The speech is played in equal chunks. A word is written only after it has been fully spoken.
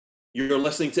You're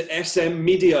listening to SM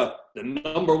Media, the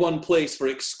number one place for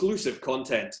exclusive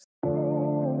content.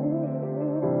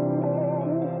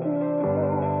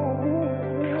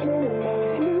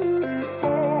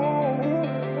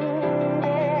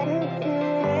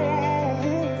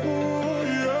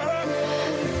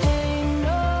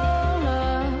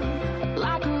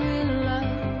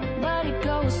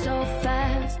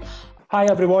 Hi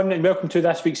everyone and welcome to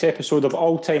this week's episode of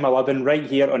All Time 11 right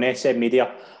here on SM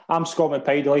Media. I'm Scott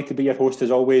McPike, delighted to be your host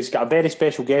as always. Got a very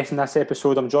special guest in this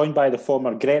episode. I'm joined by the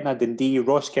former Gretna, Dundee,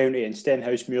 Ross County and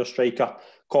Stenhousemuir striker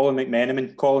Colin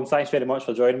McMenamin. Colin, thanks very much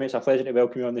for joining me. It's a pleasure to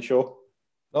welcome you on the show.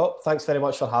 Oh, thanks very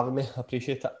much for having me. I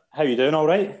appreciate it. How are you doing? All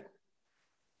right?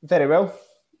 Very well.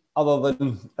 Other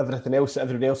than everything else that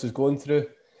everybody else is going through,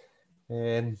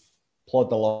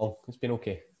 plodding along. It's been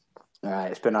okay.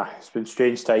 It's been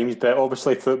strange times, but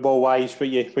obviously football wise, what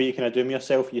you kind of doing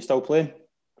yourself? Are you still playing?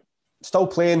 Still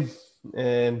playing,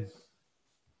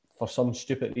 for some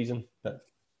stupid reason. But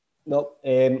no,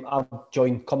 I've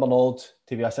joined Cumbernauld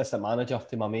to be assistant manager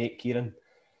to my mate Kieran.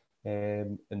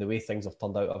 And the way things have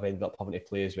turned out, I've ended up having to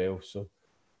play as well. So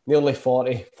nearly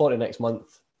 40 next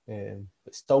month,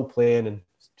 but still playing and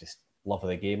just love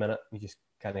the game in it. You just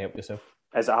can't help yourself.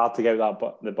 Is it hard to get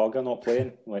the bug of not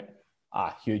playing?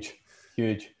 Huge.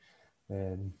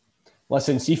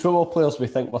 Listen, see, football players, we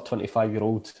think we're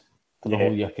 25-year-old for the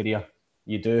whole of your career.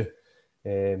 You do.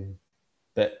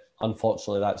 But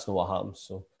unfortunately, that's not what happens.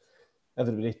 So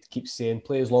everybody keeps saying,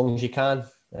 play as long as you can.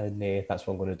 And that's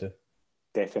what I'm going to do.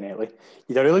 Definitely.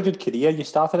 You had a really good career. You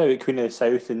started out at Queen of the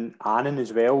South and Annan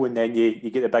as well. And then you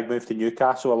get the big move to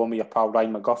Newcastle along with your pal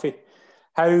Ryan McGuffey.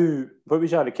 What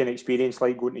was your kind of experience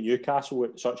like going to Newcastle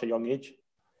at such a young age?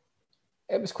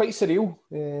 It was quite surreal.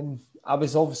 I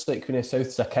was obviously at Queen of the South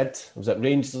as a kid. I was at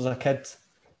Rangers as a kid.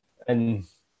 And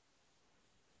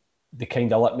they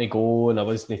kind of let me go and I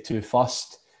wasn't too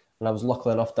fussed. And I was lucky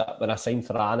enough that when I signed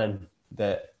for Annan,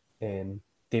 that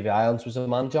Davy Irons was the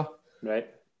manager. Right.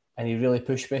 And he really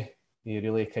pushed me. He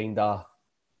really kind of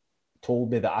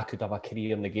told me that I could have a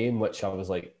career in the game, which I was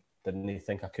like, didn't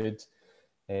think I could.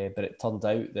 But it turned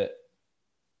out that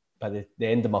by the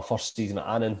end of my first season at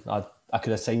Annan, I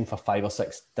could have signed for 5 or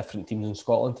 6 different teams in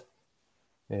Scotland.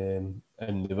 And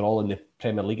they were all in the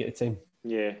Premier League at the time.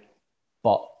 Yeah.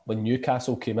 But when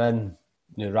Newcastle came in,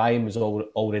 Ryan was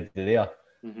already there.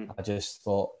 Mm-hmm. I just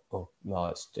thought, oh, no,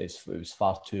 it was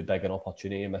far too big an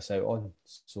opportunity to miss out on.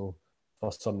 So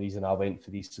for some reason, I went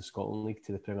for the East of Scotland League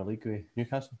to the Premier League with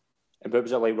Newcastle. And what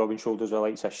was it like rubbing shoulders with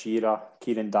like Shearer,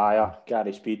 Kieran Dyer,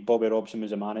 Gary Speed, Bobby Robson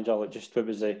was a manager? Like, just what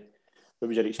was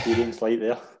your experience like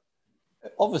there?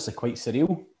 Obviously quite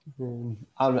surreal.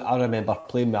 I remember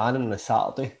playing with Annan on a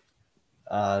Saturday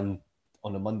and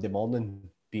on a Monday morning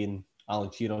being Alan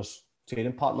Shearer's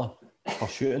training partner for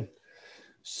shooting.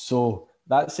 So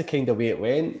that's the kind of way it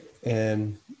went.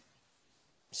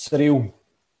 Surreal,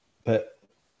 but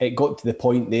it got to the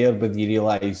point there where you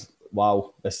realise,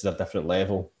 wow, this is a different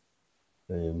level.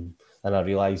 And I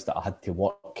realised that I had to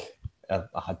work. I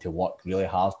had to work really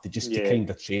hard to kind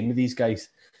of train with these guys.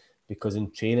 Because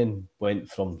in training, went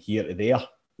from here to there.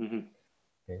 Mm-hmm.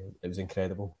 It was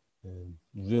incredible.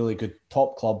 Really good,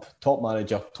 top club, top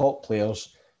manager, top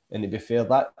players. And to be fair,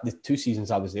 that the 2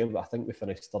 seasons I was there, I think we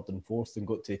finished 3rd and 4th and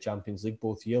got to the Champions League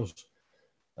both years.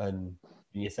 And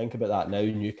when you think about that now,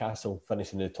 Newcastle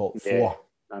finishing in the top 4,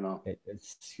 I know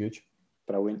it's huge.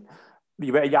 Brilliant.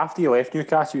 After you left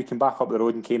Newcastle, you came back up the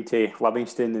road and came to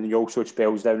Livingston, and you also had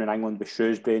spells down in England with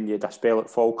Shrewsbury, and you had a spell at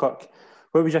Falkirk.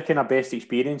 What was your kind of best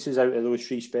experiences out of those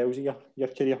 3 spells of your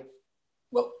career?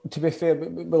 Well, to be fair,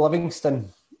 with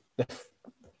Livingston,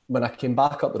 when I came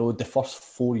back up the road, the first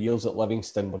 4 years at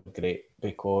Livingston were great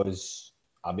because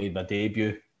I made my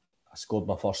debut, I scored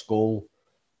my first goal,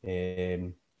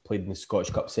 played in the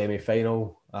Scottish Cup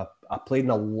semi-final. I played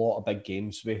in a lot of big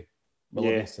games with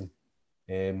Livingston.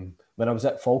 When I was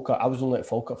at Falkirk, I was only at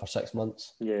Falkirk for 6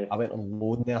 months. Yeah. I went on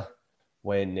loan there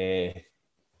when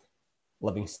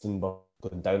Livingston were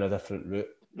going down a different route.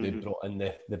 Mm-hmm. They brought in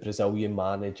the Brazilian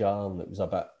manager and it was a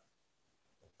bit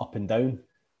up and down.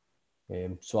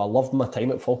 So I loved my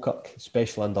time at Falkirk,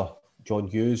 especially under John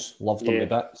Hughes. Loved him to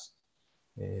bits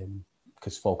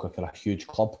because Falkirk are a huge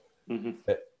club. Mm-hmm.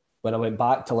 But when I went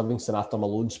back to Livingston after my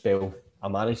loan spell,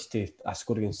 I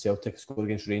scored against Celtic, I scored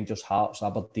against Rangers, Hearts,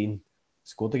 Aberdeen,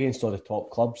 scored against all the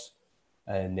top clubs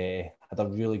and had a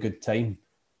really good time.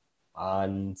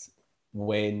 And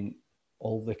when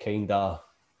all the kind of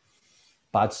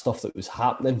bad stuff that was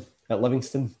happening at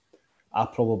Livingston, I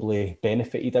probably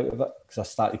benefited out of it because I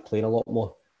started playing a lot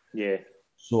more. Yeah.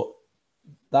 So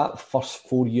that first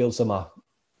 4 years of my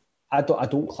I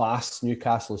don't class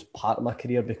Newcastle as part of my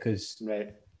career because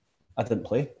I didn't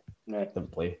play.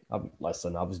 Didn't play. I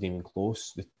wasn't even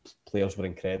close. The players were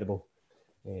incredible,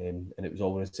 and it was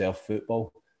all reserve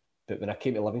football. But when I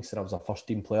came to Livingston, I was a first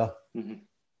team player,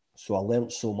 so I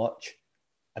learnt so much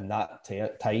in that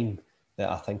time that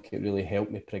I think it really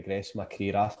helped me progress my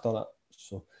career after that.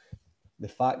 So the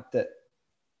fact that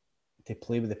to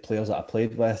play with the players that I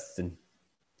played with and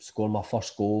score my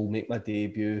first goal, make my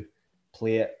debut,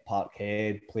 play at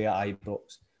Parkhead, play at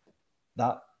Ibrox,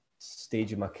 that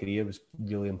stage of my career was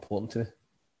really important to me.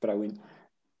 Brilliant.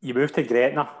 You moved to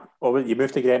Gretna. You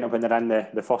moved to Gretna when they're in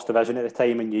the first division at the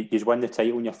time, and you won the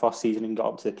title in your first season and got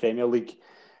up to the Premier League.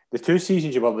 The 2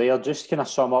 seasons you were there, just kind of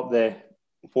sum up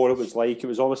what it was like. It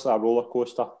was obviously a roller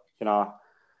coaster.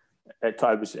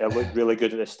 It looked really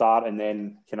good at the start, and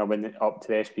then when up to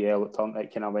the SPL,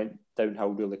 it kind of went downhill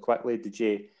really quickly.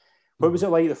 What was it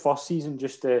like the first season?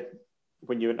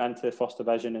 When you went into the first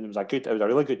division, and it was a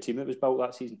really good team that was built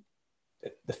that season.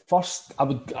 The first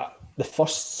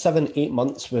 7-8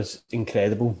 months was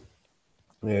incredible.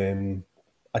 I'd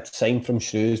signed from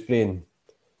Shrewsbury, and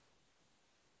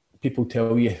people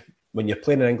tell you when you're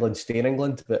playing in England, stay in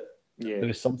England, but there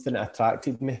was something that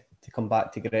attracted me to come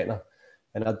back to Gretna.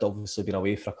 And I'd obviously been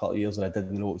away for a couple of years and I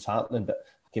didn't know what was happening, but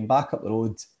I came back up the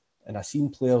road and I seen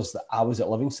players that I was at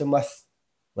Livingston with,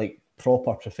 like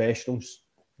proper professionals,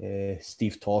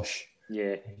 Steve Tosh,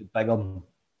 Bingham,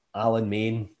 Alan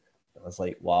Main. I was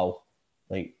like, wow,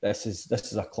 like this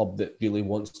is a club that really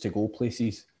wants to go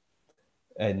places.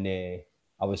 And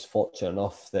I was fortunate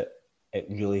enough that it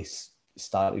really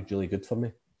started really good for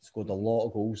me. Scored a lot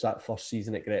of goals that first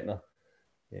season at Gretna.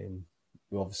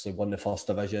 We obviously won the first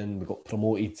division, we got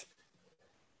promoted,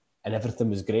 and everything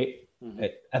was great.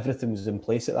 Everything was in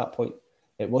place at that point.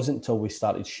 It wasn't until we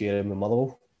started sharing with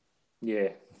Motherwell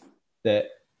that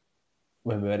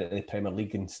when we went into the Premier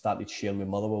League and started sharing with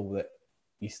Motherwell that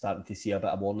you started to see a bit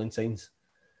of warning signs.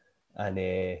 And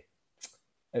it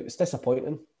was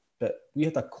disappointing, but we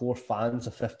had a core fans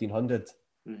of 1,500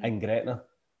 in Gretna.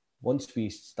 Once we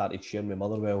started sharing with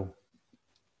Motherwell,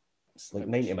 it's like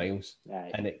 90 miles,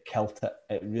 and it killed it.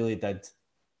 It really did.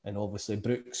 And obviously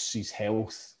Brooks'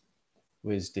 health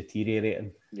was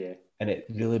deteriorating, and it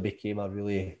really became a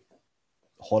really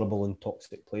horrible and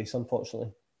toxic place,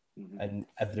 unfortunately. And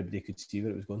everybody could see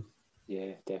where it was going.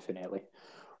 Yeah, definitely.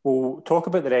 We'll talk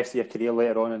about the rest of your career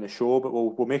later on in the show, but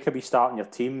we'll make a wee start on your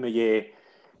team. You're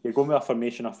going with a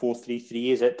formation of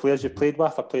 4-3-3. Is it players you've played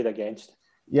with or played against?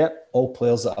 Yeah, all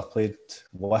players that I've played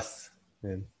with.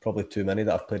 Probably too many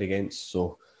that I've played against.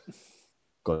 So,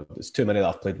 God, it's too many that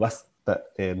I've played with.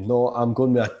 But no, I'm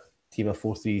going with a team of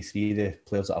 4-3-3, the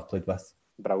players that I've played with.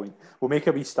 Brilliant. We'll make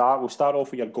a wee start. We'll start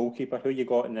off with your goalkeeper. Who you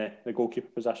got in the goalkeeper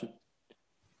position?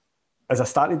 As I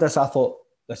started this, I thought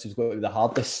this was going to be the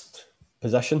hardest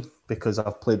position because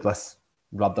I've played with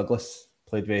Rob Douglas,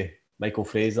 played with Michael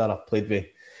Fraser, I've played with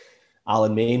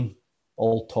Alan Main,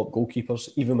 all top goalkeepers.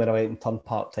 Even when I went and turned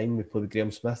part-time, we played with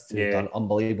Graham Smith, who's done an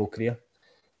unbelievable career.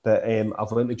 But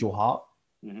I've went with Joe Hart.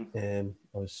 I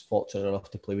was fortunate enough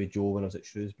to play with Joe when I was at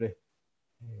Shrewsbury.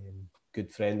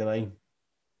 Good friend of mine.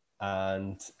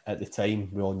 And at the time,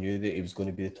 we all knew that he was going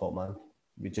to be the top man.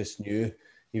 We just knew.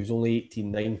 He was only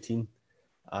 18, 19.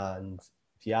 And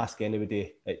if you ask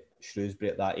anybody at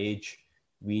Shrewsbury at that age,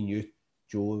 we knew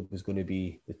Joe was going to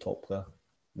be the top player.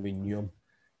 We knew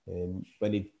him.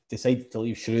 When he decided to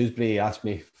leave Shrewsbury, he asked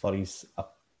me for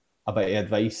a bit of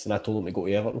advice, and I told him to go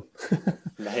to Everton.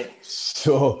 Right.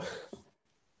 So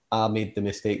I made the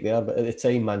mistake there. But at the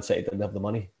time, Man City didn't have the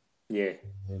money. Yeah.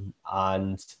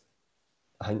 And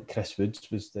I think Chris Woods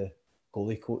was the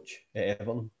goalie coach at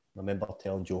Everton. I remember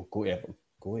telling Joe, go to Everton,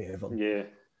 go to Everton. Yeah.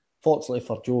 Fortunately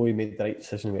for Joe, he made the right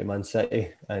decision with Man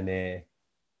City, and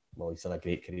he's had a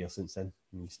great career since then.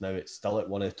 He's now still at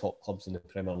one of the top clubs in the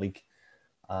Premier League,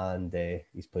 and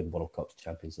he's played World Cups,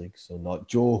 Champions League. So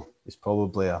Joe is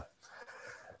probably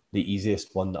the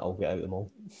easiest one that I'll get out of them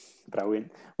all.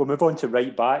 Brilliant. We'll move on to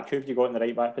right back. Who have you got in the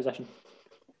right back position?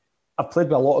 I've played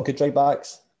with a lot of good right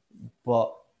backs,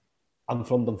 but I'm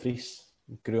from Dumfries,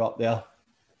 grew up there,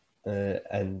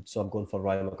 and so I'm going for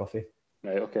Ryan McGuffey.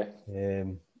 Right, okay.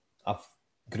 I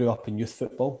grew up in youth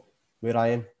football with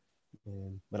Ryan.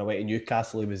 When I went to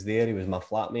Newcastle, he was there. He was my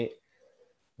flatmate.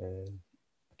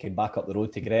 Came back up the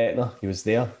road to Gretna. He was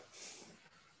there.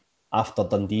 After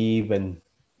Dundee, when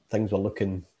things were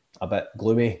looking a bit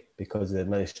gloomy because of the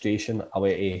administration, I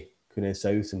went to Cooney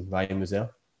South and Ryan was there.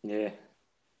 Yeah.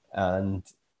 And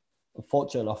I'm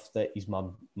fortunate enough that he's my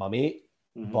mate,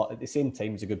 but at the same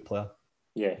time, he's a good player.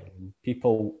 Yeah.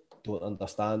 People don't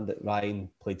understand that Ryan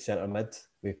played centre mid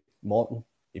with Morton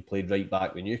He played right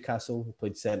back with Newcastle. He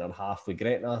played centre half with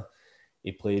Gretna.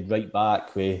 He played right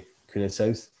back with Queen and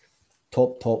South.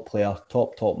 Top player,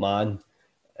 top man.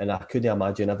 And I couldn't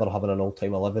imagine ever having an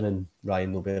all-time 11 and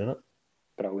Ryan no better in it.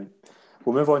 Brilliant.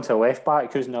 We'll move on to the left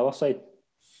back. Who's on the other side?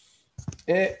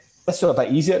 This was a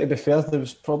bit easier, to be fair.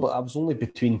 I was only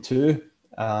between two.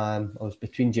 I was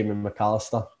between Jamie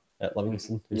McAllister at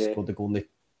Livingston, who scored the goal in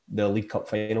the League Cup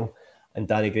final, and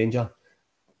Danny Granger.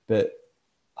 But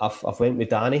I've went with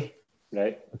Danny.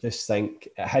 Right. I just think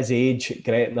at his age, at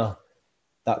Gretna,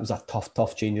 that was a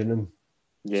tough changing room.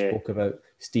 Yeah. Spoke about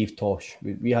Steve Tosh.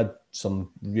 We had some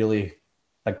really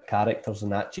big characters in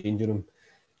that changing room.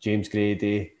 James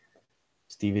Grady,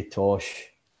 Stevie Tosh,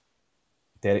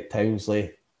 Derek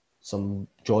Townsley, some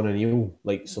John O'Neill,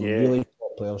 like some really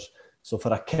top players. So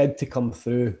for a kid to come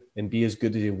through and be as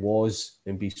good as he was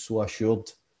and be so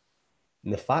assured,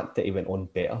 and the fact that he went on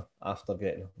better after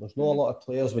Gretna. There's not a lot of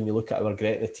players when you look at our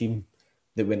Gretna team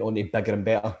that went on to bigger and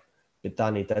better, but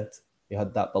Danny did. He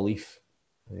had that belief.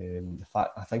 The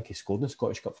fact, I think he scored in the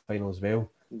Scottish Cup final as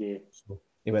well. Yeah. So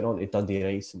he went on to Dundee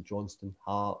United, St Johnstone,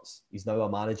 Hearts. He's now a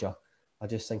manager. I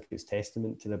just think it's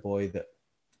testament to the boy that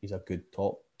he's a good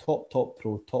top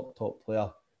pro, top player.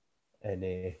 And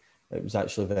it was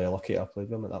actually very lucky I played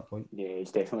with him at that point. Yeah,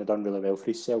 he's definitely done really well for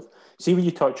himself. See, when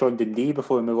you touch on Dundee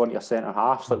before we move on to your centre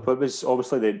halves, like what was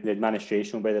obviously the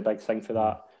administration will be the big thing for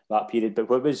that period, but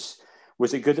what was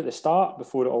it good at the start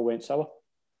before it all went sour?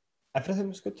 Everything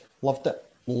was good. Loved it.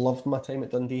 Loved my time at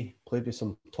Dundee. Played with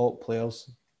some top players,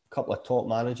 a couple of top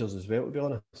managers as well, to be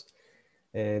honest.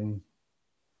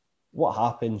 What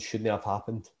happened shouldn't have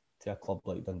happened to a club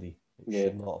like Dundee. It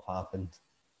should not have happened.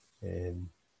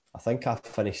 I think I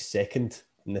finished second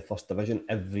in the first division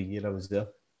every year I was there,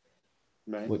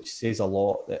 which says a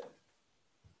lot that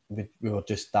we were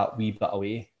just that wee bit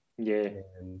away. Yeah.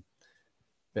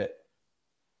 But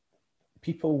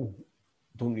people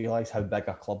don't realise how big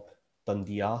a club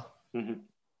Dundee are.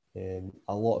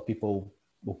 A lot of people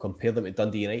will compare them to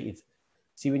Dundee United.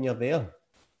 See, when you're there,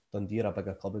 Dundee are a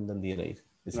bigger club than Dundee United.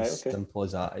 It's as simple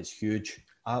as that. It's huge,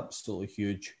 absolutely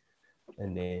huge.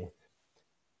 And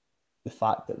the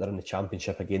fact that they're in the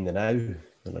Championship again now, they're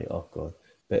like, oh God.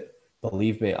 But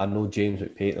believe me, I know James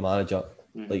McPike, the manager,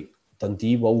 like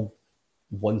Dundee will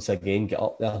once again get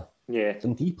up there. Yeah.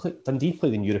 Dundee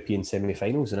played in European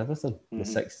semi-finals and everything in the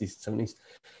 60s, 70s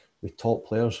with top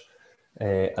players.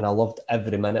 And I loved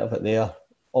every minute of it there.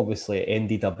 Obviously, it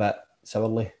ended a bit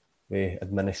sourly with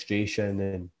administration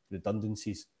and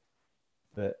redundancies.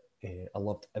 But I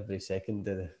loved every second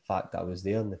of the fact that I was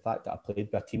there and the fact that I played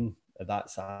with a team of that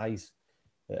size.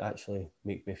 It actually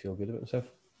makes me feel good about myself.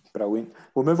 Brilliant.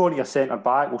 We'll move on to your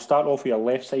centre-back. We'll start off with your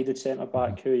left-sided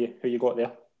centre-back. Who you got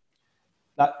there?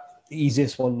 The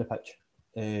easiest one on the pitch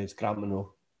is Grant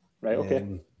Monroe. Right,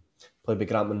 okay. Played with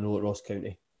Grant Monroe at Ross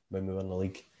County when we won the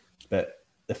league. But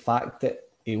the fact that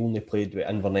he only played with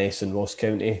Inverness and Ross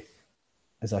County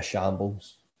is a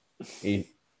shambles.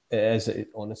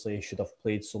 Honestly, he should have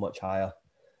played so much higher.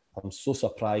 I'm so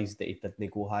surprised that he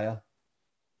didn't go higher.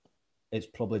 It's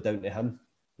probably down to him.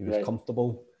 He was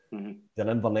comfortable. He's an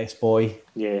Inverness boy.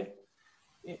 Yeah.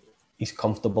 He's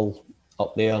comfortable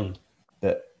up there.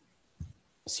 But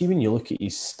see, when you look at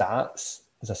his stats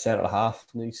as a centre half,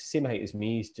 he's the same height as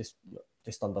me. He's just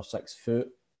under 6 foot.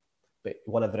 But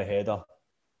won every header.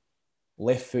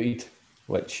 Left-footed,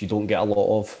 which you don't get a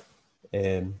lot of.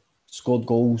 Scored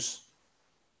goals.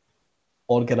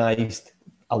 Organised.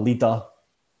 A leader.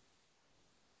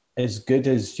 As good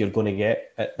as you're going to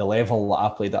get at the level that I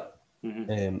played at.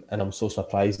 And I'm so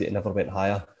surprised that he never went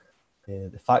higher.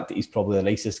 The fact that he's probably the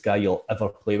nicest guy you'll ever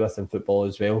play with in football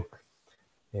as well.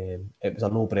 It was a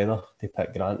no-brainer to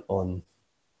pick Grant on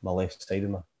my left side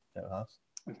of my centre half.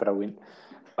 Brilliant.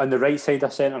 On the right side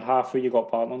of centre half, where you got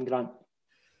partner on Grant?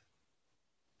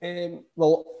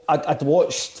 Well, I'd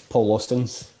watched Paul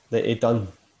Lawson's that he'd done,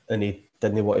 and he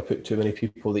didn't want to put too many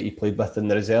people that he played with in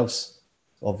the reserves.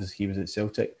 Obviously, he was at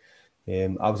Celtic.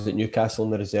 I was at Newcastle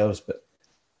in the reserves, but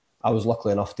I was lucky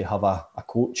enough to have a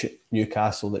coach at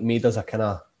Newcastle that made us a kind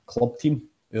of club team,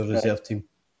 our reserve team.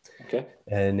 Okay.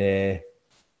 And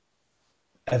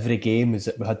every game is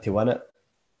that we had to win it,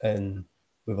 and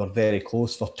we were very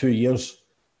close for 2 years.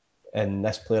 And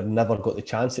this player never got the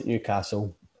chance at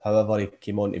Newcastle. However, he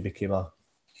came on to become a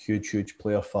huge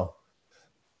player for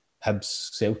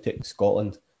Hibs, Celtic,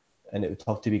 Scotland, and it would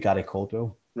have to be Gary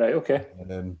Caldwell. Right, okay.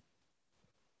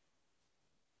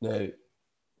 Now,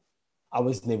 I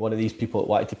wasn't one of these people that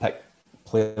wanted to pick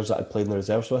players that I'd played in the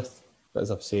reserves with, but as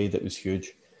I've said, it was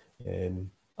huge.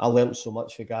 I learnt so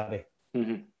much for Gary.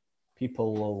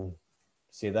 People will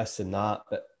say this and that,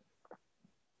 but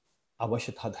I wish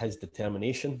I'd had his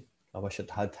determination. I wish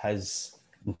I'd had his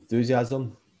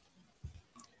enthusiasm.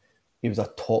 He was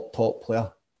a top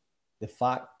player. The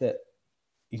fact that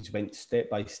he's went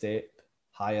step by step,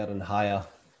 higher and higher,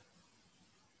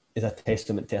 is a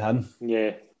testament to him.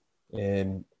 Yeah.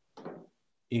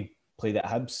 He played at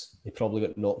Hibs. He probably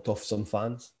got knocked off some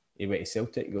fans. He went to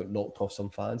Celtic. He got knocked off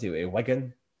some fans. He went to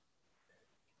Wigan.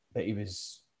 But he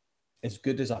was as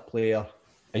good as a player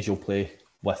as you'll play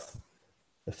with.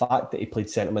 The fact that he played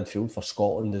centre midfield for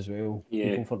Scotland as well. Yeah.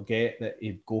 People forget that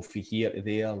he'd go from here to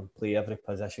there and play every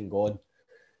position gone.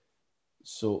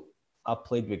 So I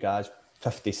played with guys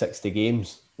 50, 60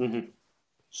 games. Mm-hmm.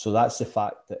 So that's the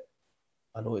fact that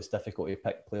I know it's difficult to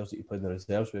pick players that you play in the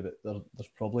reserves with, but there's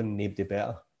probably nobody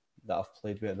better that I've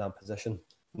played with in that position.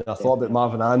 And I thought about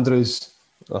Marvin Andrews.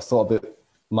 I thought about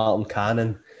Martin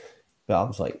Cannon. But I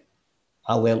was like,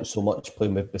 I learnt so much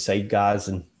playing with beside guys,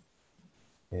 and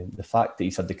the fact that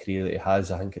he's had the career that he has,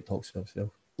 I think it talks for himself.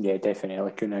 Yeah,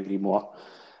 definitely. Couldn't agree more.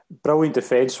 Brilliant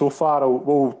defence so far.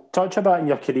 We'll touch a bit in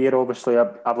your career, obviously,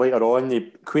 later on.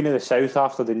 You Queen of the South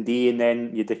after Dundee, and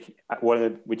then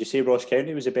would you say Ross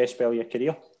County was the best spell of your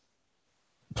career?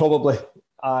 Probably.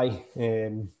 Aye.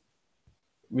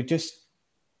 We just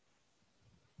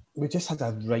had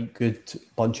a right good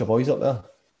bunch of boys up there.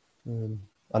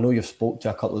 I know you've spoke to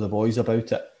a couple of the boys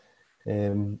about it.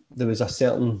 There was a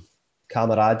certain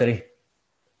camaraderie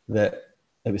that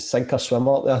it was sink or swim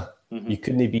up there. Mm-hmm. You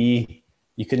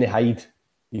couldn't hide.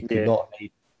 You could not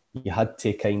hide. You had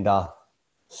to kind of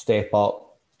step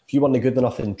up. If you weren't good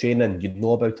enough in training, you'd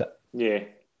know about it. Yeah.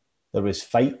 There was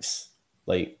fights.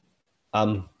 Like,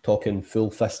 I'm talking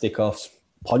full fisticuffs,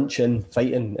 punching,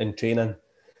 fighting in training.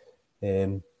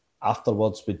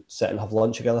 Afterwards, we'd sit and have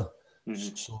lunch together.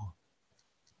 Mm-hmm. So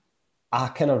I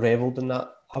kind of revelled in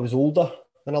that. I was older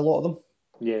than a lot of them.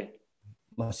 Yeah.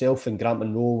 Myself and Grant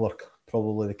Monroe were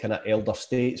probably the kind of elder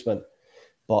statesmen,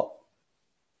 but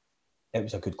it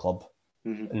was a good club.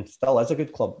 Mm-hmm. And still is a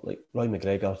good club. Like, Roy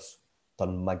McGregor's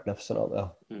done magnificent up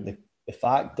there. Mm-hmm. The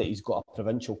fact that he's got a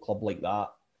provincial club like that,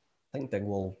 I think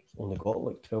Dingwall's only got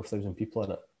like 12,000 people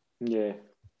in it. Yeah.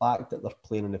 The fact that they're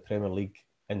playing in the Premier League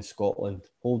in Scotland,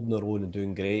 holding their own and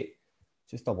doing great,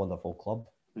 just a wonderful club.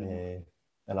 Mm-hmm.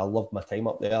 And I loved my time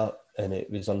up there, and it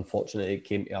was unfortunate it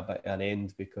came to a bit of an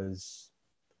end because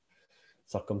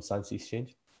circumstances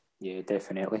changed. Yeah,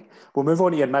 definitely. We'll move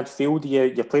on to your midfield.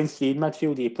 You're playing three in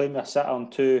midfield. Are you playing with a sitter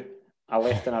and two, a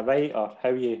left and a right, or how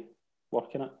are you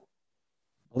working it?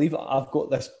 I believe I've got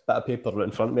this bit of paper right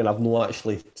in front of me, and I've not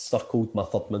actually circled my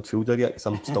third midfielder yet because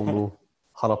I'm still no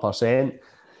 100%.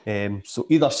 So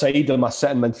either side of my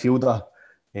sitting midfielder,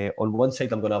 on one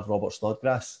side I'm going to have Robert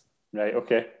Snodgrass. Right,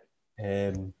 okay.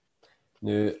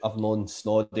 Now, I've known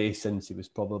Snoddy since he was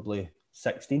probably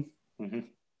 16. Mm-hmm.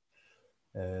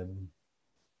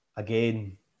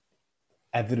 Again,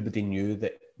 everybody knew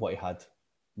what he had.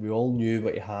 We all knew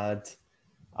what he had.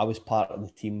 I was part of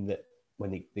the team that when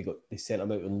they sent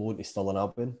him out on loan to Stirling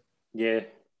Albion. Yeah.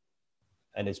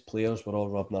 And his players were all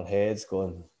rubbing their heads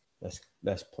going,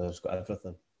 this player's got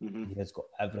everything. Mm-hmm. He has got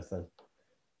everything.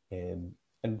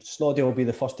 And Snoddy will be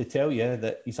the first to tell you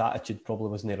that his attitude probably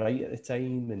wasn't right at the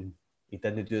time and he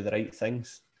didn't do the right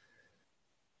things.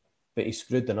 But he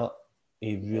screwed it up.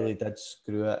 He really did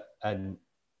screw it, and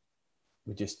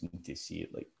we just need to see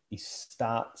it. Like, his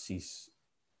stats, his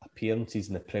appearances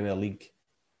in the Premier League,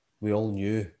 we all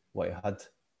knew what he had.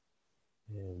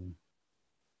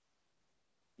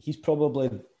 He's probably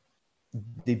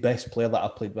the best player that I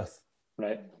played with.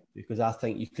 Right. Because I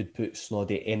think you could put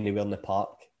Snoddy anywhere in the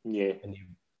park. Yeah.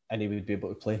 And he would be able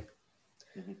to play.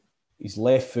 Mm-hmm. His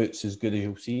left foot's as good as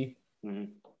you'll see. Mm-hmm.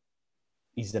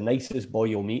 He's the nicest boy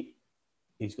you'll meet.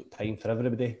 He's got time for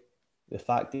everybody. The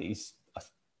fact that he's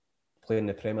playing in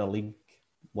the Premier League,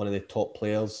 one of the top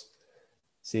players,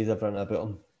 says everything about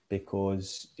him,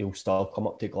 because he'll still come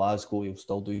up to Glasgow, he'll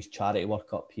still do his charity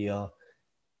work up here,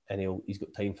 and he's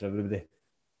got time for everybody.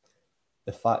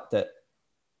 The fact that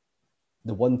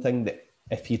the one thing that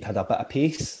if he'd had a bit of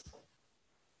pace,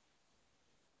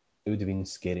 it would have been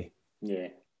scary. Yeah.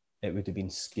 It would have been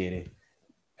scary.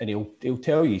 And he'll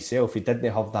tell you himself, he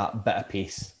didn't have that bit of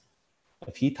pace.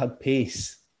 If he'd had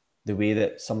pace the way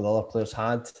that some of the other players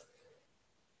had,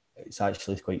 it's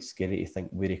actually quite scary to think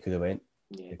where he could have went.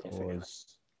 Yeah, because definitely.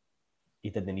 He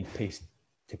didn't need pace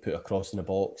to put a cross in the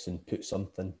box and put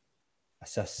something,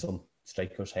 assist some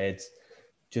strikers' heads.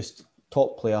 Just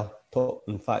top player,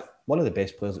 in fact, one of the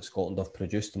best players that Scotland have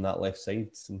produced on that left side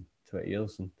in 20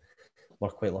 years, and we're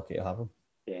quite lucky to have him.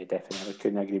 Yeah, definitely.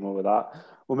 Couldn't agree more with that.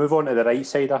 We'll move on to the right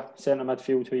side of centre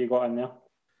midfield. Who you got in there?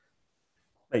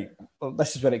 Right. Well,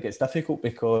 this is where it gets difficult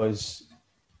because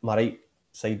my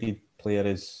right-sided player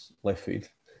is left-footed.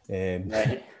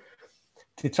 Right.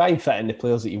 To try and fit in the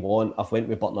players that you want, I've went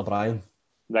with Burton O'Brien.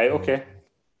 Right, okay.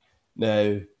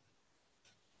 Now,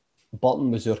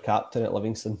 Burton was your captain at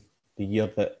Livingston the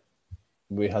year that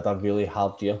we had a really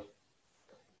hard year.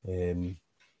 And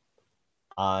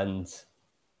I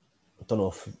don't know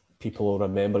if people will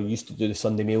remember, used to do the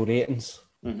Sunday Mail ratings.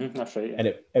 That's right. Yeah. And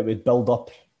it would build up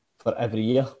for every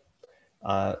year.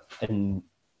 And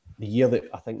the year that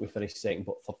I think we finished second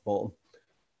for bottom,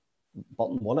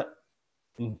 Burton won it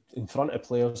in front of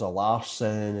players like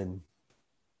Larson and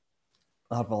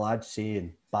Arveladze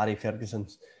and Barry Ferguson.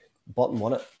 Burton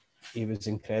won it. He was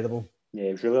incredible. Yeah,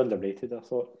 he was really underrated, I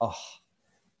thought.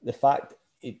 The fact,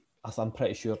 I'm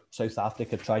pretty sure South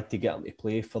Africa tried to get him to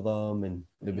play for them and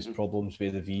there was problems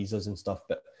with the visas and stuff,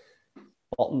 but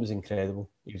Burton was incredible.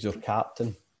 He was your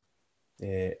captain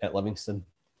at Livingston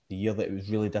the year that it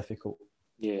was really difficult.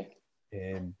 Yeah.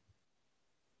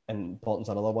 And Burton's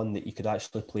another one that you could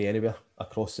actually play anywhere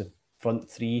across the front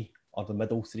three or the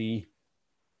middle three.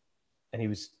 And he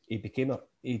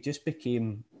just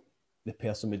became the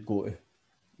person we'd go to.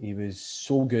 He was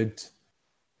so good.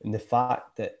 And the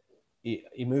fact that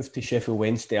he moved to Sheffield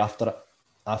Wednesday after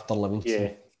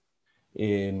Livingston.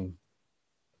 Yeah.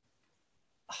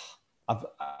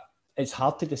 It's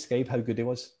hard to describe how good he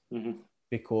was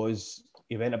because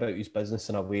he went about his business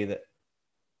in a way that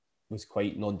was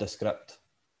quite nondescript.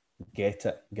 Get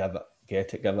it, give it,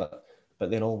 get it, give it. But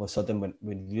then all of a sudden, when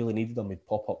we really needed him, he'd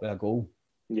pop up with a goal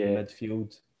in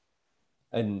midfield.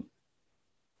 And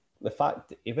the fact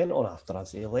that he went on after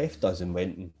us, he left us and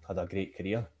went and had a great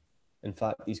career. In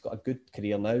fact, he's got a good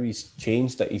career now. He's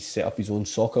changed it. He's set up his own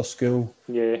soccer school.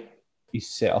 Yeah. He's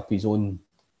set up his own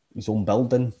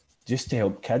building just to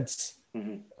help kids.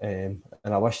 And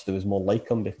I wish there was more like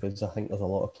him because I think there's a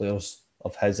lot of players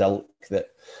of his ilk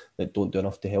that don't do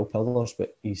enough to help others.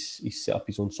 But he's set up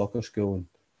his own soccer school and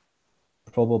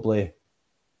probably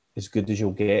as good as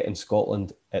you'll get in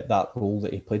Scotland at that role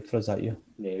that he played for us that year.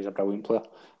 Yeah, he was a brilliant player,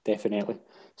 definitely.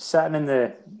 Sitting in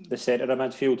the centre of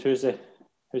midfield, who's the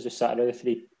sitter of the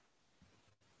three?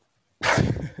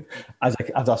 As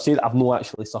I said, I've not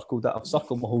actually circled it. I've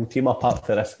circled my whole team apart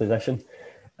for this position.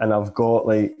 And I've got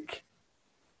like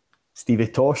Stevie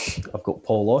Tosh, I've got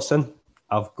Paul Lawson,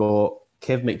 I've got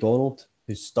Kev McDonald,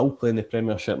 who's still playing the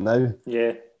Premiership now.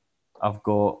 Yeah. I've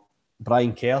got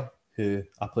Brian Kerr, who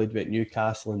I played with at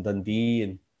Newcastle and Dundee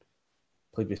and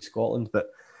played with Scotland. But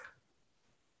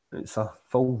it's a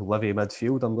full Livy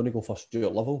midfield. I'm going to go for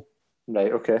Stuart Lovell.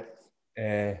 Right, okay.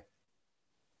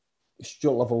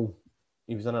 Stuart Lovell,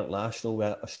 he was international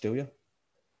with Australia,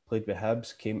 played with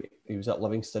Hibs, he was at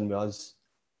Livingston with us,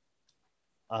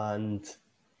 and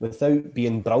without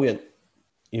being brilliant,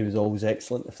 he was always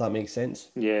excellent, if that makes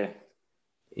sense. Yeah.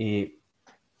 He,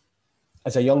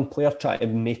 as a young player trying to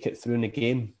make it through in the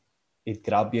game, he'd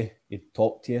grab you, he'd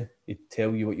talk to you, he'd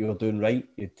tell you what you were doing right,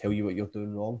 he'd tell you what you're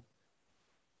doing wrong.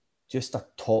 Just a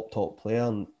top player,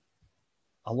 and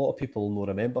a lot of people will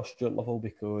remember Stuart Lovell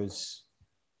because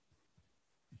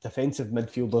defensive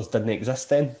midfielders didn't exist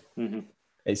then.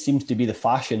 It seems to be the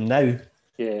fashion now.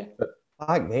 Yeah. But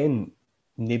back then,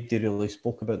 nobody really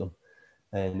spoke about them.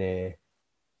 And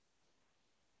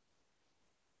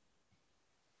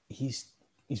he's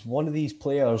one of these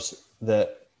players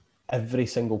that every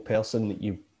single person that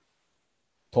you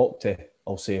talk to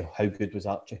will say, how good was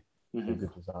Archie? How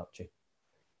good was Archie?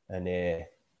 And it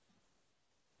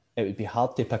would be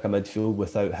hard to pick a midfield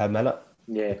without him in it.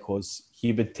 Yeah. Because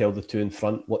he would tell the two in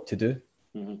front what to do.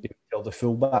 He would tell the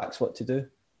fullbacks what to do.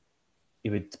 He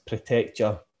would protect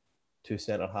your two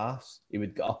centre halves. He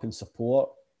would get up and support.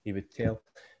 He would tell,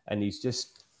 and he's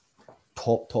just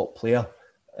top player.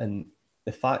 And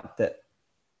the fact that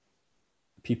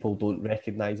people don't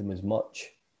recognise him as much,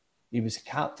 he was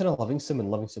captain of Livingston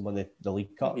when Livingston won the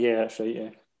League Cup. Yeah, that's right. Yeah,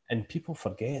 and people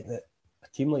forget that a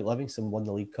team like Livingston won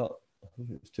the League Cup. I think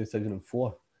it was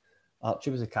 2004.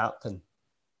 Archie was the captain,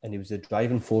 and he was the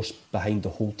driving force behind the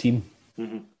whole team.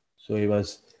 So he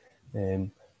was.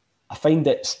 I find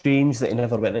it strange that he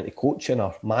never went into coaching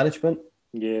or management.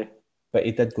 Yeah. But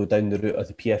he did go down the route of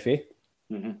the PFA.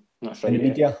 That's right. In the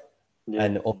media. Yeah.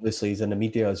 And obviously he's in the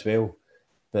media as well.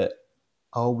 But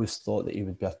I always thought that he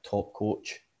would be a top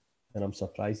coach. And I'm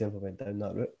surprised he never went down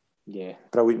that route. Yeah,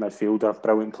 brilliant midfielder,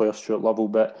 brilliant player, Stuart Lovell.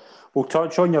 But we'll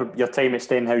touch on your time at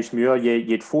Stenhousemuir.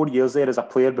 You had 4 years there as a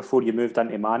player before you moved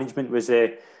into management. Was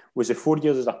the 4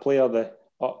 years as a player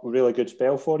a really good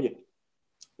spell for you?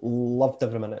 Loved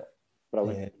every minute.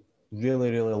 Brilliant.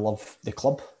 Really love the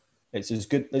club. It's as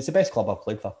good. It's the best club I've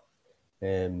played for.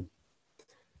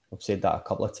 I've said that a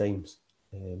couple of times.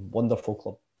 Wonderful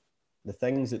club. the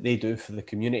things that they do for the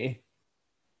community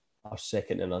are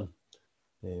second to none.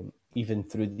 Even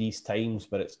through these times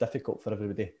where it's difficult for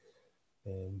everybody,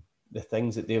 the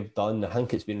things that they've done, I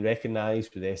think it's been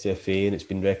recognised with the SFA, and it's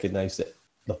been recognised that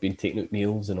they've been taking out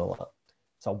meals and all that.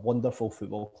 It's a wonderful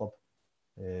football club.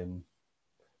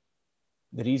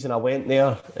 The reason I went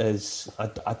there is, I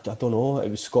don't know, it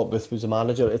was Scott Booth was the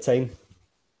manager at the time.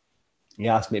 He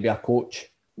asked me to be a coach.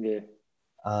 Yeah.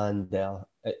 And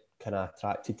it kind of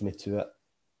attracted me to it.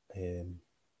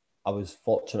 I was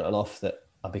fortunate enough that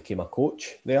I became a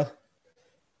coach there.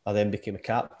 I then became a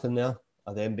captain there.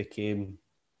 I then became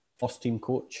first team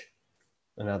coach.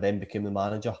 And I then became the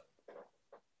manager.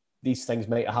 These things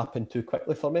might have happened too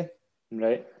quickly for me.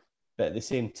 Right. But at the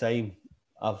same time,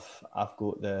 I've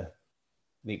got the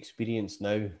experience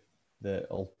now that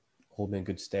will hold me in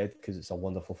good stead, because it's a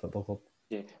wonderful football club.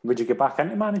 Yeah. Would you get back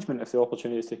into management if the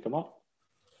opportunities to come up?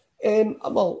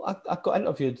 Well, I got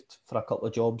interviewed for a couple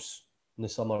of jobs in the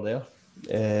summer there.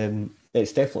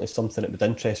 It's definitely something that would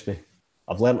interest me.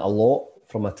 I've learnt a lot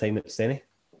from my time at Stenny.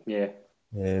 Yeah.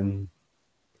 I'm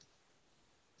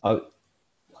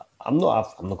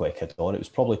not going to kid on. It was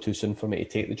probably too soon for me to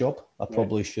take the job. I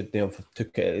probably shouldn't have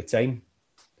took it at the time.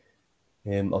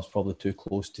 I was probably too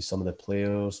close to some of the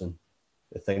players and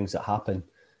the things that happen.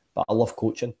 But I love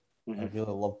coaching. I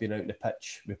really love being out on the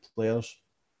pitch with players.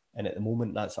 And at the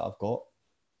moment, that's what I've got.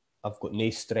 I've got no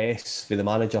stress for the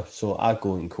manager, so I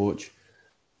go and coach.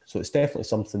 So it's definitely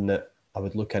something that I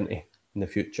would look into in the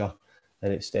future,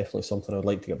 and it's definitely something I'd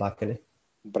like to get back into.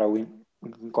 Brilliant.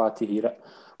 I'm glad to hear it.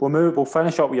 We'll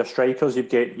finish up with your strikers. You've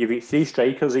got 3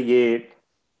 strikers a year.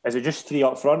 Is it just 3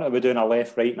 up front, or are we doing a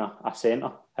left, right, and a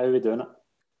centre? How are we doing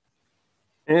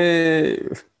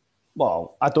it?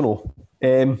 Well, I don't know.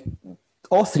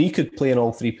 All 3 could play in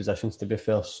all 3 positions, to be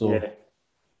fair. So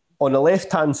on the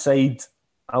left-hand side,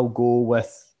 I'll go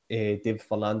with David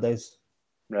Fernandez.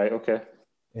 Right, okay.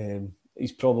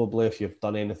 He's probably, if you've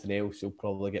done anything else, he'll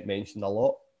probably get mentioned a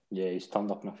lot. Yeah, he's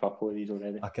turned up in a couple of these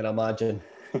already. I can imagine.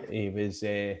 He was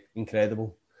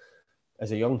incredible.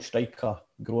 As a young striker,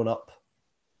 growing up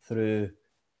through...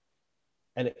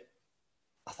 And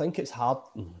I think it's hard...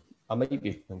 I might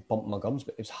be bumping my gums,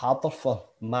 but it was harder for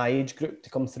my age group to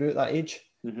come through at that age.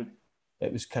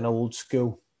 It was kind of old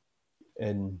school.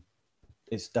 And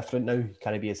it's different now. You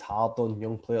can't be as hard on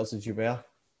young players as you were.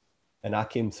 And I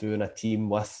came through in a team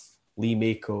with Lee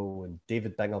Mako and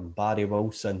David Bingham, Barry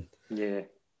Wilson. Yeah.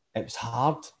 It was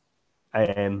hard.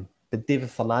 But David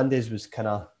Fernandez was kind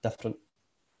of different.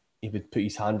 He would put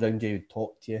his hand around you, he would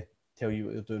talk to you, tell you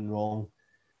what you're doing wrong.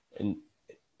 And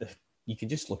you could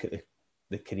just look at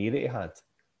the career that he had.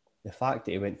 The fact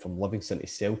that he went from Livingston to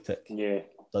Celtic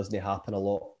doesn't happen a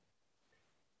lot.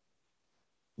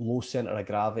 Low centre of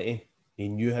gravity. He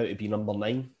knew how to be number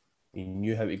 9. He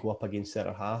knew how to go up against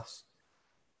centre halves.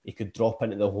 He could drop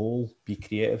into the hole, be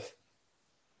creative.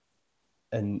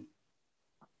 And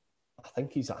I'm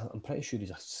pretty sure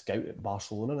he's a scout at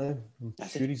Barcelona now.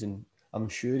 I'm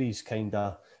sure he's kind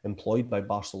of employed by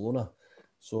Barcelona.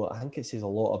 So I think it says a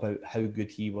lot about how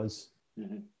good he was.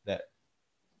 That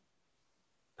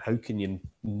how can you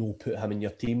no put him in your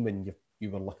team when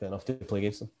you were lucky enough to play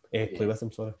against him? Play with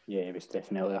him, sorry. Yeah, he was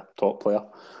definitely a top player.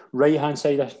 Right hand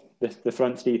side of the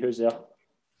front 3, who's there?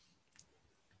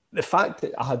 The fact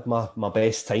that I had my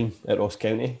best time at Ross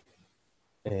County,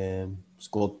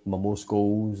 scored my most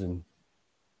goals and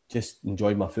just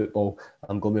enjoyed my football,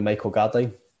 I'm going with Michael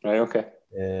Gardine. Right, okay.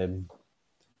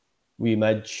 Wee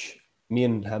Midge, me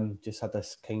and him just had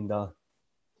this kind of...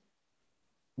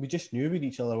 We just knew where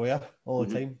each other were all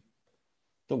the time.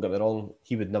 Don't get me wrong,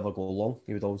 he would never go long.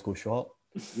 He would always go short.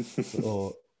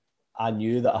 So I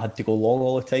knew that I had to go long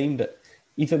all the time, but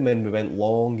even when we went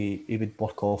long, he would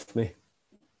work off me.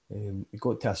 We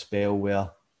got to a spell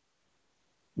where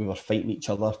we were fighting each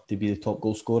other to be the top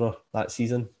goal scorer that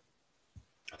season.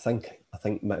 I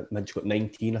think Midge got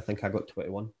 19, I think I got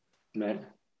 21. Right.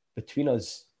 Between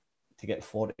us, to get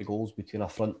 40 goals between our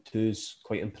front 2 is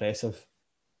quite impressive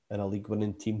in a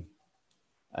league-winning team.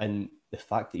 And the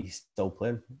fact that he's still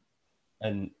playing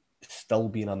and still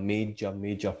being a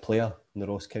major player in the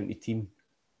Ross County team,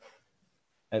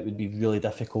 it would be really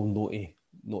difficult not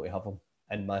to have him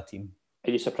in my team.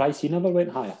 Are you surprised he never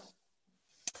went higher?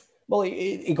 Well,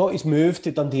 he got his move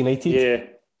to Dundee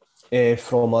United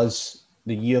from us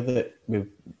the year that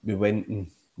we went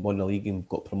and won the league and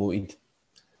got promoted.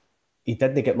 He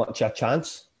didn't get much of a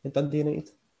chance at Dundee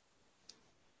United.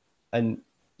 And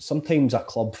sometimes a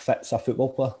club fits a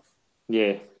football player.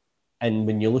 Yeah. And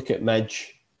when you look at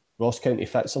Midge, Ross County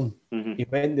fits him. He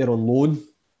went there on loan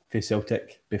for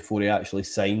Celtic before he actually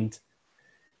signed.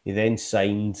 He then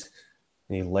signed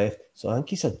and he left. So I think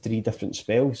he's had 3 different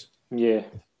spells. Yeah.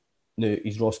 Now,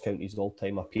 he's Ross County's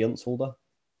all-time appearance holder.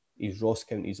 He's Ross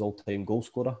County's all-time goal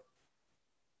scorer.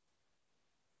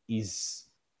 He's,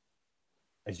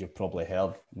 as you've probably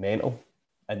heard, mental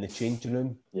in the changing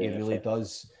room. Yeah,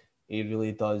 He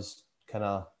really does kind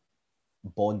of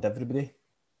bond everybody.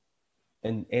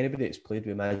 And anybody that's played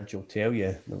with Madge will tell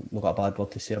you, not got a bad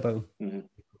word to say about him. Mm-hmm.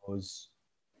 Because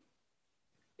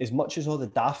as much as all the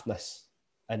daftness,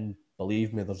 and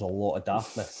believe me, there's a lot of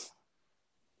daftness,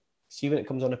 see when it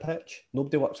comes on a pitch,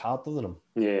 nobody works harder than him.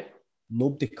 Yeah.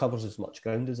 Nobody covers as much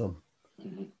ground as him.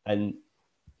 Mm-hmm. And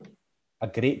a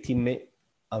great teammate,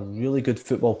 a really good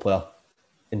football player,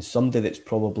 and somebody that's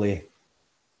probably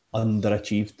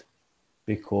underachieved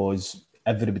because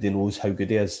everybody knows how good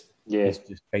he is. Yeah. He's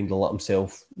just kind of let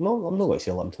himself, no, I'm not going to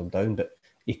say let himself down, but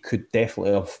he could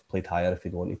definitely have played higher if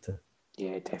he'd wanted to.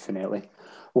 Yeah, definitely.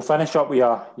 We'll finish up with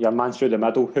your man through the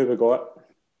middle. Who we got?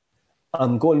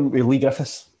 I'm going with Lee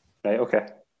Griffiths. Right, okay.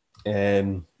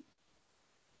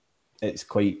 It's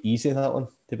quite easy, that one,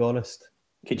 to be honest.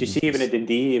 Could you see even at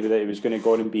Dundee that he was going to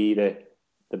go and be the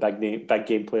big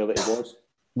game player that he was?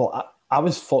 Well, I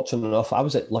was fortunate enough. I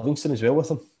was at Livingston as well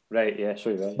with him. Right, yeah,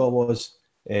 so right. So I was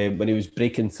when he was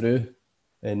breaking through,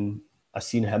 and I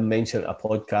seen him mention at a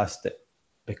podcast that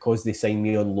because they signed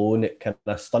me on loan, it kind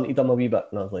of stunted him a wee bit,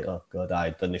 and I was like, oh god,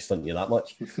 I didn't stunt you that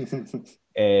much.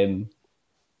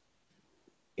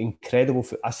 Incredible.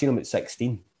 I seen him at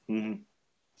 16. Mm-hmm.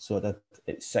 So that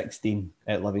at 16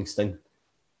 at Livingston,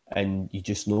 and you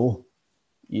just know.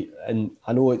 And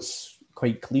I know it's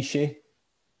quite cliche,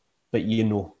 but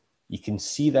you can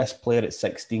see this player at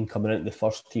 16 coming into the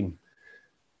first team,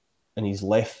 and his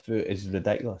left foot is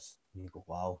ridiculous. And you go,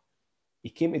 wow. He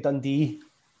came to Dundee,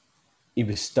 he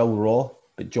was still raw,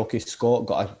 but Jockey Scott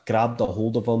grabbed a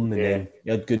hold of him, and then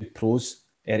he had good pros.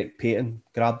 Eric Payton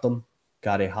grabbed him,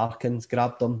 Gary Harkins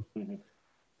grabbed him,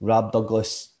 Rab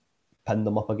Douglas pinned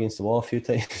him up against the wall a few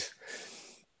times.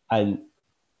 And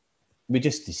we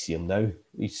just see him now.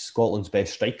 He's Scotland's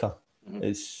best striker.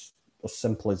 It's as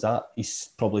simple as that. He's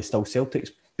probably still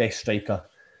Celtic's best striker.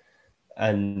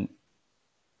 And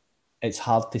it's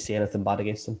hard to say anything bad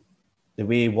against him. The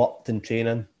way he worked in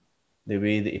training, the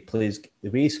way that he plays, the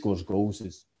way he scores goals,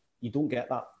 is you don't get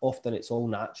that often. It's all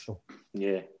natural.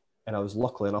 Yeah. And I was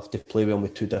lucky enough to play with him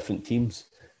with 2 different teams.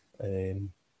 And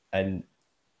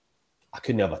I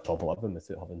couldn't have a top 11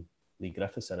 without having Lee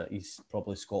Griffiths in it. He's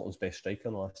probably Scotland's best striker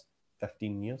in the last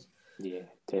 15 years. Yeah,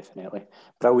 definitely.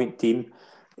 Brilliant team.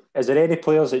 Is there any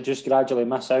players that just gradually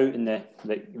miss out in that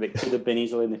could have been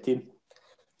easily in the team?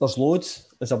 There's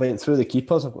loads. As I went through the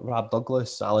keepers, I've got Rab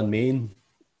Douglas, Alan Main,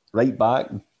 right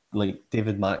back, like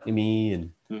David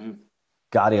McNamee and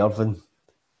Gary Irvine.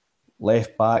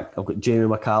 Left back, I've got Jamie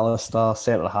McAllister.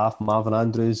 Centre half, Marvin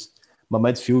Andrews. My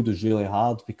midfield was really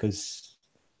hard because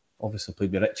obviously I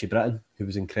played with Richie Britton, who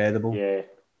was incredible. Yeah.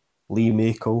 Lee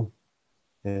Makel,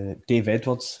 Dave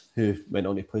Edwards, who went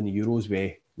on to play in the Euros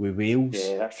with Wales.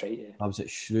 Yeah, that's right. Yeah. I was at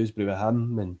Shrewsbury with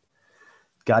him, and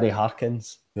Gary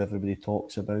Harkins, who everybody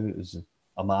talks about, is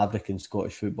a maverick in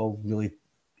Scottish football. Really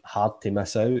hard to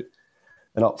miss out.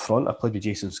 And up front, I played with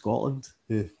Jason Scotland,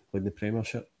 who played in the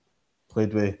Premiership.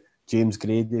 Played with James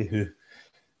Grady, who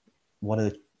one of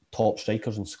the top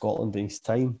strikers in Scotland in his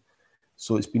time.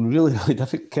 So it's been really, really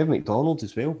difficult. Kevin McDonald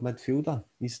as well, midfielder.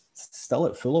 He's still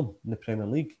at Fulham in the Premier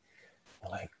League.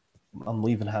 I'm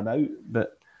leaving him out.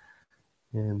 But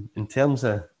in terms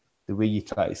of the way you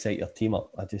try to set your team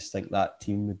up, I just think that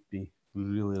team would be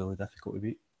really, really difficult to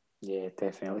beat. Yeah,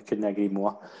 definitely. Couldn't agree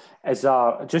more. Is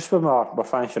just when we're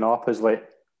finishing up, is like,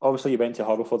 obviously you went to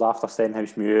Huddersfield after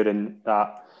Stenhousemuir and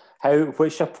that.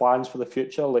 What's your plans for the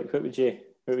future? Like, what would you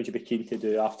be keen to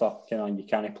do after you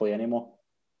can't play anymore?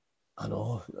 I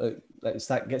know. Gets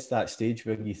to that stage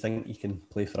where you think you can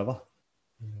play forever.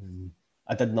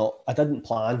 I didn't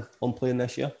plan on playing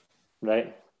this year.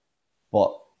 Right.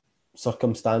 But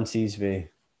circumstances with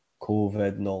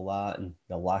COVID and all that, and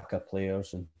the lack of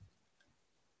players, and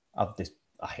I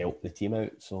helped the team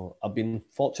out. So I've been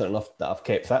fortunate enough that I've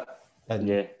kept fit,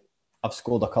 and I've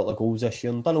scored a couple of goals this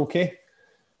year and done okay.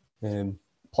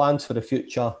 Plans for the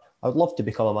future, I would love to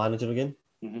become a manager again.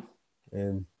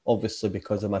 Obviously,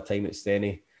 because of my time at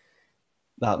Stenny,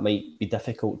 that might be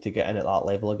difficult to get in at that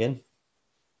level again.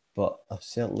 But I've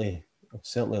certainly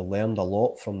learned a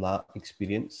lot from that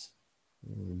experience.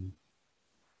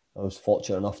 I was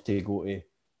fortunate enough to go to.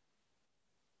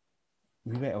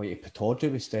 We went away to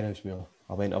Pittodrie with Stenhousemuir.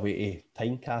 I went away to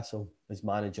Tynecastle as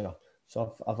manager.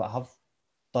 So I have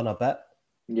done a bit.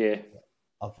 Yeah.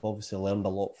 I've obviously learned a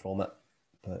lot from it.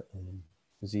 But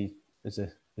as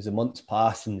the months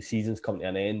pass and the season's come to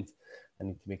an end, I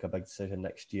need to make a big decision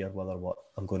next year whether what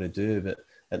I'm going to do. But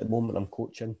at the moment, I'm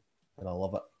coaching and I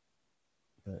love it.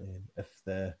 But if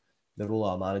the role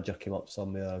of a manager came up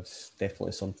somewhere, it's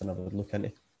definitely something I would look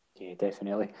into. Yeah,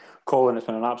 definitely. Colin, it's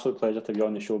been an absolute pleasure to be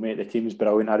on the show, mate. The team's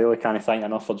brilliant. I really can't thank you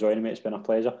enough for joining me. It's been a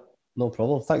pleasure. No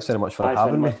problem. Thanks very much for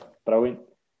having me. Brilliant.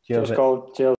 Cheers, Cheers,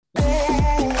 Colin. Cheers.